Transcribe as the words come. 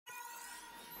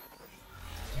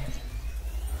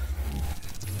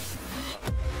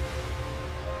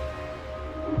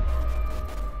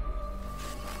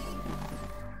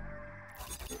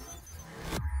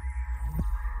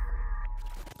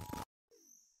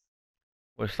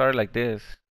Or start like this.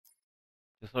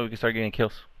 Just so we can start getting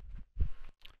kills.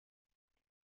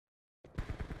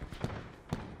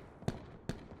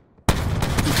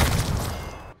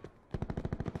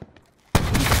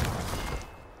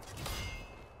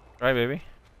 Right, baby.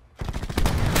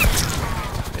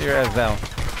 Get your ass down.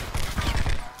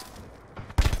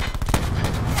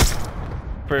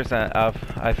 First,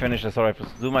 I finished the sword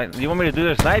rifles. You want me to do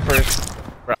the snipers?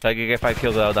 Bro, so I can get 5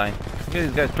 kills without dying. Look at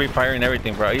these guys pre-firing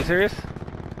everything, bro. Are you serious?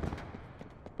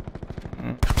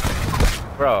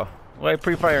 Bro, why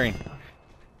pre-firing?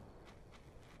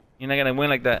 You're not gonna win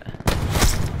like that.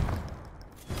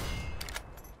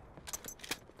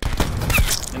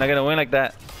 You're not gonna win like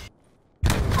that.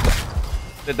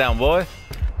 Sit down, boy.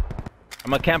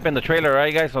 I'm gonna camp in the trailer,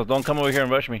 alright, guys? So don't come over here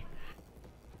and rush me.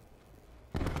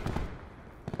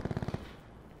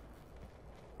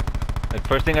 Like,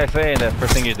 first thing I say and the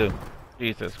first thing you do.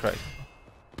 Jesus Christ.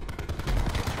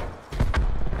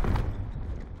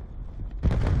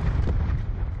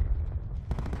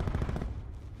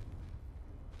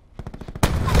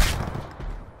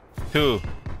 Two.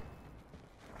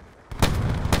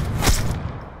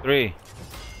 3.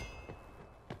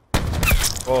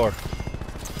 4.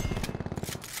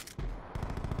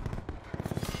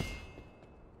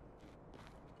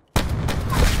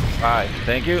 5.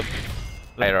 Thank you.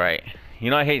 Alright. You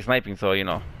know I hate sniping, so you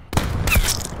know.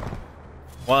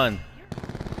 1.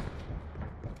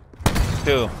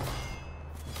 2.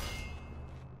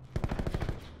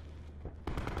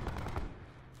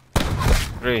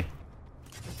 3.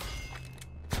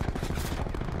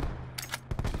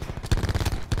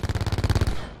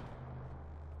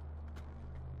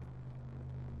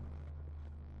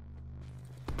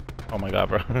 'Oh my god,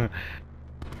 bro.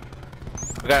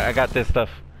 I got this stuff.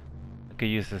 I could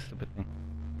use this stupid thing.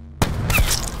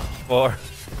 4.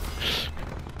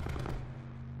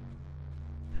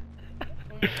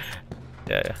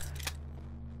 Yeah.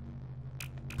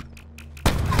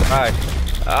 5.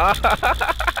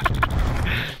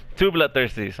 2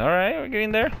 bloodthirsties. Alright, we're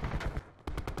getting there.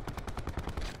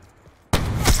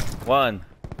 1.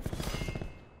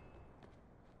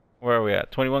 Where are we at?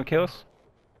 21 kills?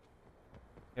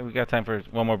 Okay, we got time for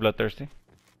one more bloodthirsty.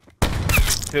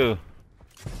 2.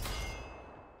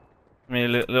 I mean, a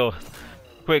little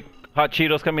quick hot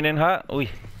Cheetos coming in hot. Uy.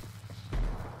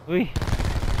 Uy.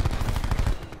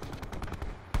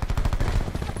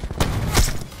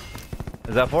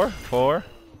 Is that 4? 4.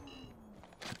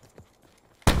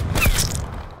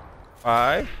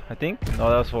 5, I think. No,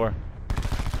 that was 4.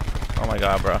 Oh my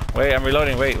god, bro. Wait, I'm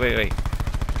reloading. Wait.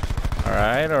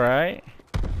 Alright.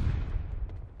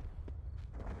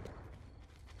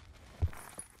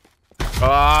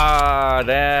 Ah,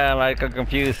 damn, I got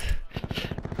confused.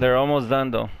 They're almost done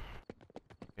though.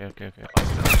 Okay.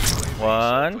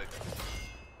 1.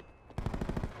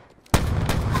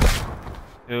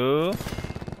 2.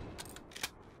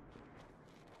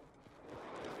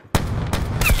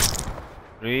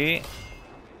 3.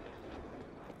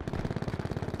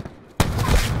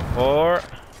 4.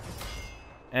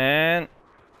 And...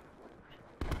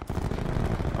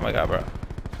 oh my god, bro.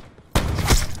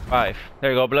 5.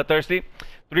 There you go, bloodthirsty.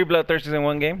 3 bloodthirsties in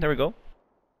one game. There we go.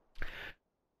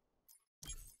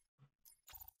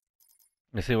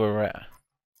 Let's see where we're at.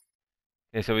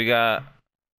 Okay, so we got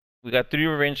 3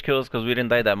 revenge kills because we didn't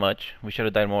die that much. We should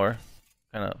have died more.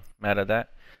 Kind of mad at that.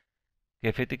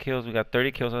 Okay, 50 kills. We got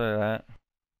 30 kills out of that.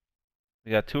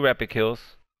 We got 2 rapid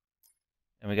kills,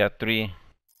 and we got 3.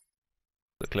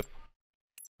 The clip.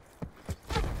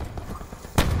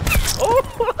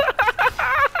 Oh!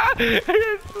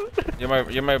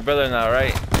 You're my brother now,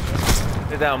 right?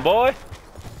 Sit down, boy.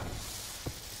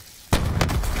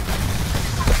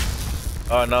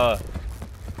 Oh no.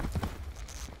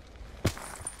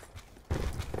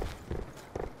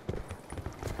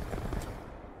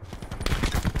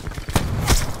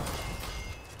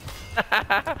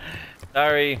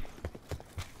 Sorry.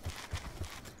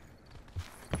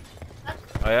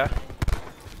 Oh yeah.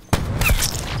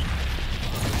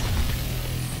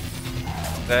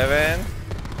 7.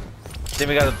 See,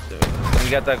 we got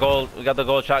the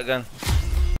gold shotgun.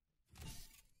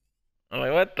 I'm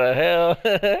like, what the hell?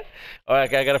 Alright,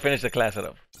 okay, I gotta finish the class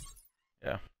setup.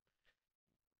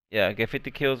 Yeah, get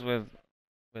 50 kills with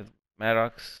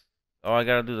Maddox. Oh, I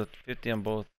gotta do the 50 on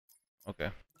both.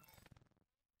 Okay.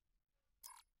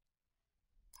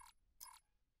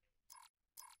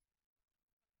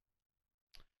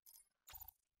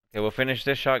 Okay, we'll finish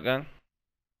this shotgun.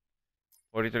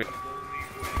 43.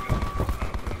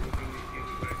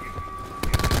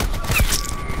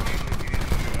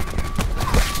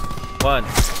 One,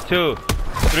 2,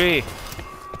 3,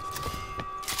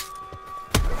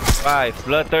 5.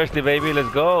 Bloodthirsty, baby.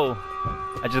 Let's go.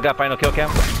 I just got final kill cam.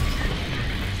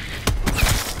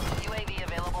 UAV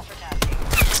available for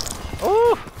tasking.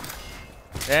 Ooh.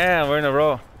 Damn, we're in a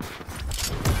row.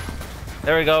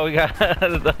 There we go. We got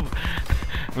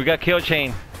we got kill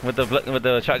chain with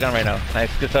the shotgun right now.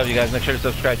 Nice. Good stuff, you guys. Make sure to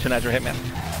subscribe to NaturalHitman.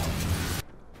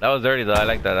 That was dirty though. I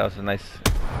like that. That was a nice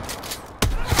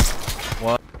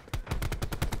one.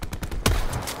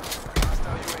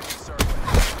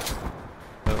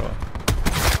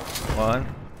 One.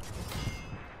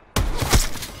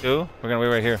 2. We're gonna wait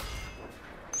right here.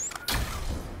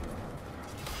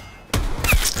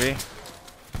 3.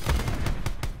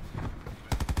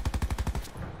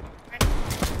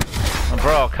 Oh,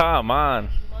 bro, come on.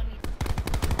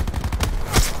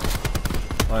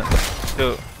 1,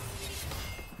 2.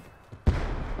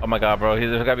 Oh my god, bro. He's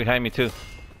a guy behind me too.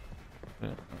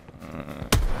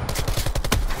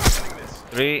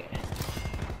 3.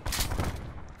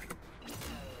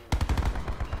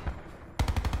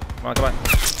 Come on, come on.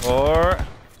 4.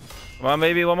 Come on,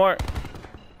 baby. One more.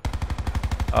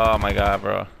 Oh my god,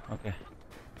 bro. Okay.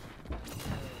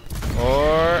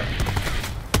 4.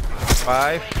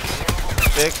 5.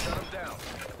 6. There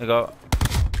we go.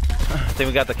 I think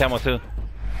we got the camo too.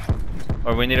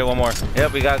 Or we needed one more.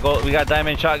 Yep, we got gold. We got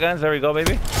diamond shotguns. There we go,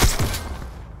 baby.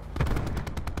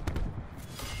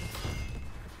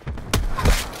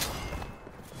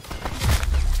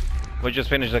 We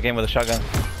just finished the game with a shotgun.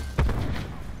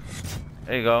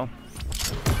 There you go.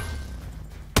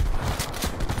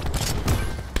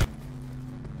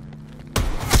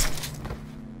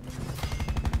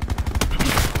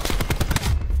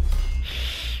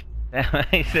 Damn,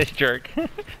 he's this jerk.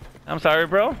 I'm sorry,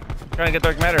 bro. I'm trying to get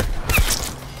dark matter.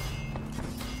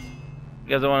 You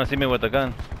guys don't want to see me with a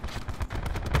gun.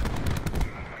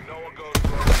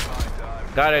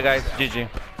 Got it, guys. GG.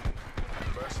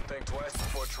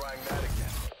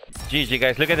 GG,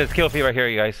 guys. Look at this kill feed right here,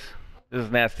 you guys. This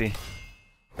is nasty.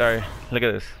 Sorry. Look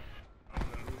at this.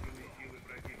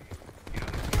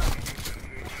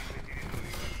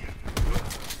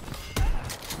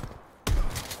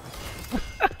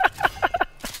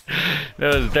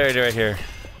 That was dirty right here.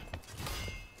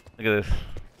 Look at this.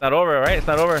 It's not over, right? It's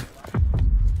not over.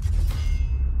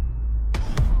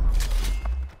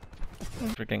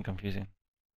 Freaking confusing.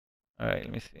 Alright,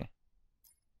 let me see.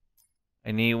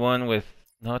 I need one with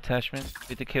no attachment,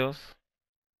 50 kills.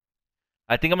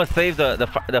 I think I'm gonna save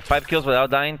the 5 kills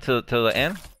without dying till the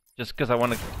end, just because I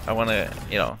wanna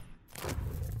you know,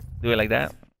 do it like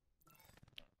that.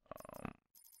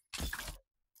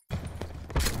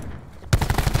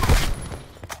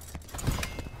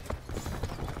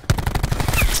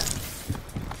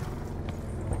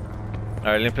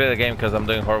 Alright, let me play the game because I'm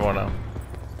doing horrible now.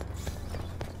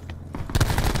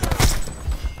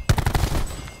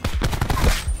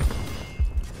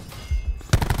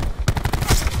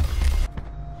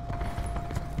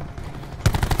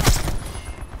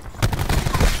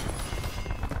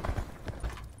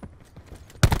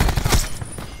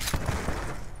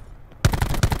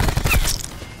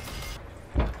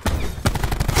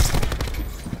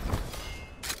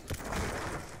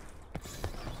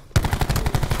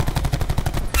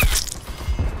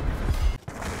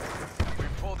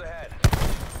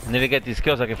 I need to get these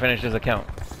kills so I can finish this account.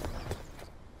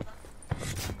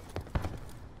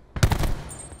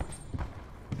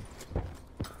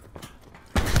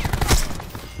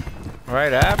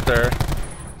 Right after.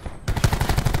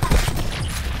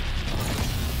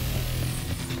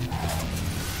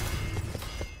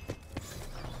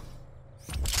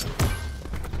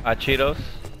 Cheetos.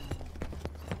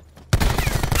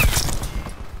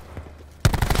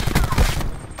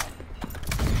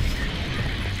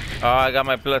 Oh, I got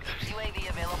my blood. UAV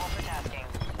available for tasking.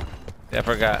 Yeah, I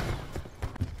forgot.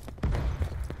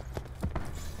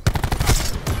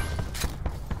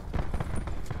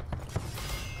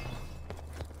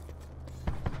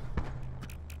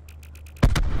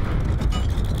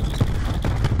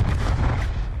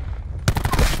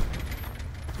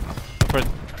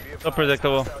 So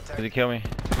predictable. Did he kill me?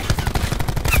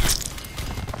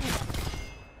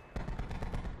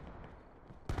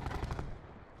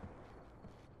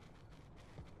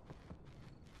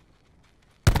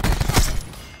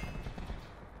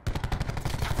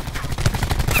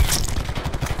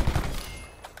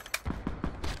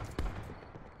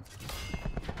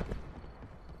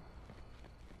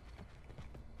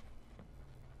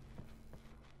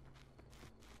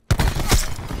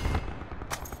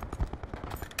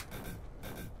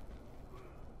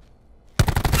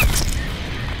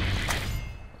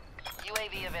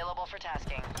 UAV available for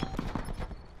tasking.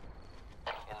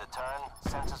 In the turn,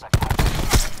 sensors are captured.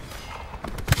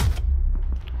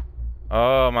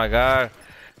 Oh my god.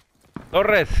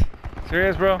 Torres!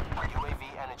 Serious, bro?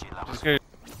 UAV energy levels. Just curious.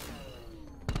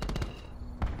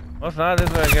 Well, it's not. This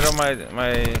is where I get all my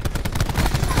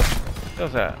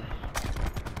skills at.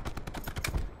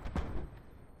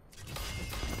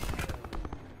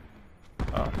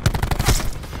 Oh.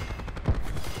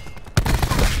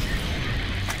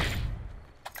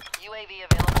 UAV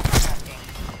available for tasking.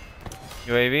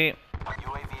 UAV.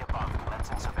 UAV above.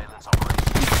 Commencing surveillance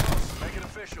operation. Make it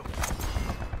official.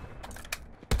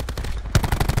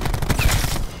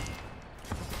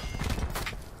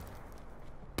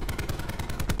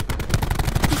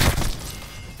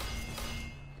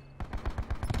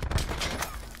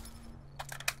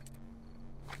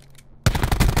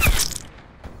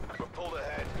 We're pulled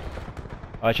ahead.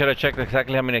 I should have checked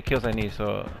exactly how many kills I need,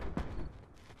 so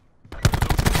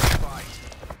Fight.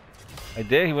 I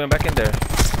did. He went back in there. Taking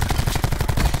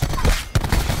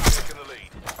the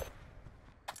lead.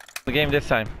 The game this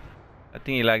time. I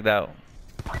think he lagged out.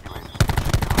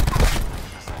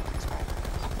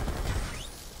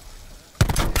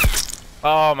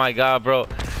 Oh my god, bro.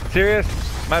 Serious?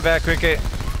 My bad, Cricket.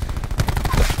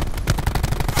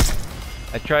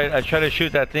 I tried to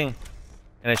shoot that thing.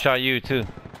 And I shot you too.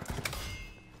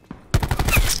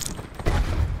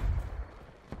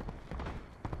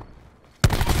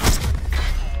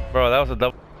 Bro, that was a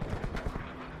double.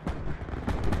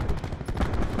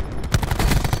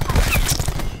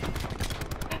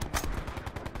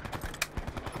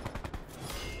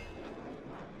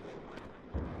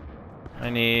 I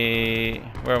need...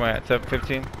 Where am I at?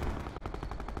 715?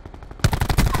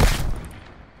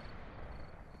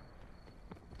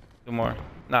 Two more.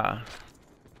 Nah.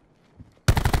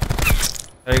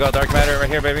 There you go, dark matter right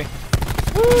here, baby.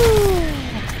 Woo!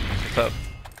 What's up?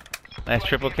 Nice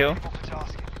triple kill.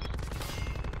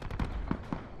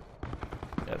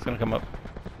 Yeah, it's gonna come up.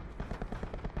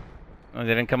 Oh, it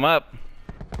didn't come up.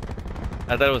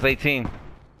 I thought it was 18.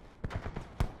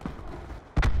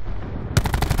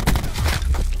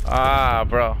 Ah,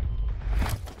 bro.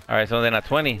 Alright, so then at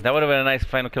 20. That would have been a nice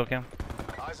final kill cam.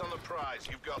 Eyes on the prize.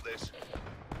 You've got this.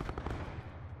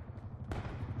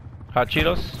 Hot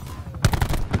Cheetos.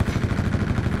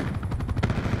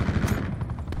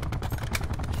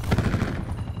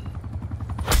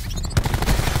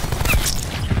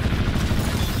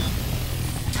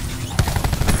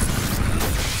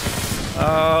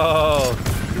 Oh,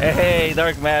 hey,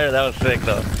 dark matter. That was sick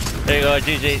though. There you go,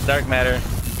 GG, dark matter.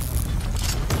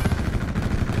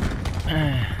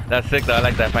 That's sick though. I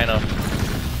like that final.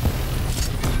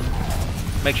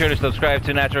 Make sure to subscribe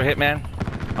to NaturalHitman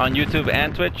on YouTube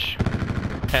and Twitch.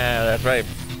 Yeah, that's right.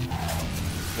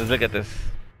 Let's look at this.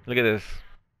 Look at this.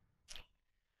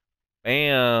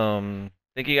 Bam.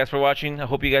 Thank you guys for watching. I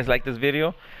hope you guys like this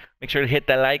video. Make sure to hit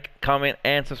that like, comment,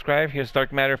 and subscribe. Here's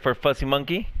Dark Matter for Fuzzy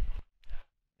Monkey.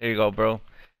 There you go, bro.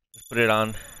 Let's put it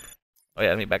on. Oh yeah,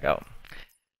 let me back out.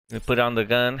 Let me put on the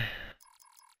gun.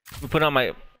 Let me put on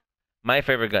my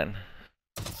favorite gun.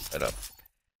 Shut up.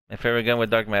 My favorite gun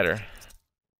with dark matter.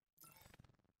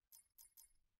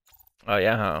 Oh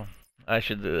yeah, huh? I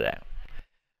should do that.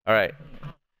 All right.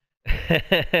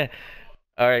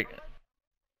 All right.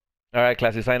 All right,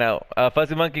 classy. Sign out.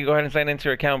 Fuzzy Monkey, go ahead and sign into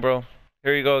your account, bro.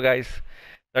 Here you go, guys.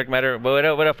 Dark matter. What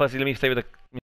up, Fuzzy? Let me stay with the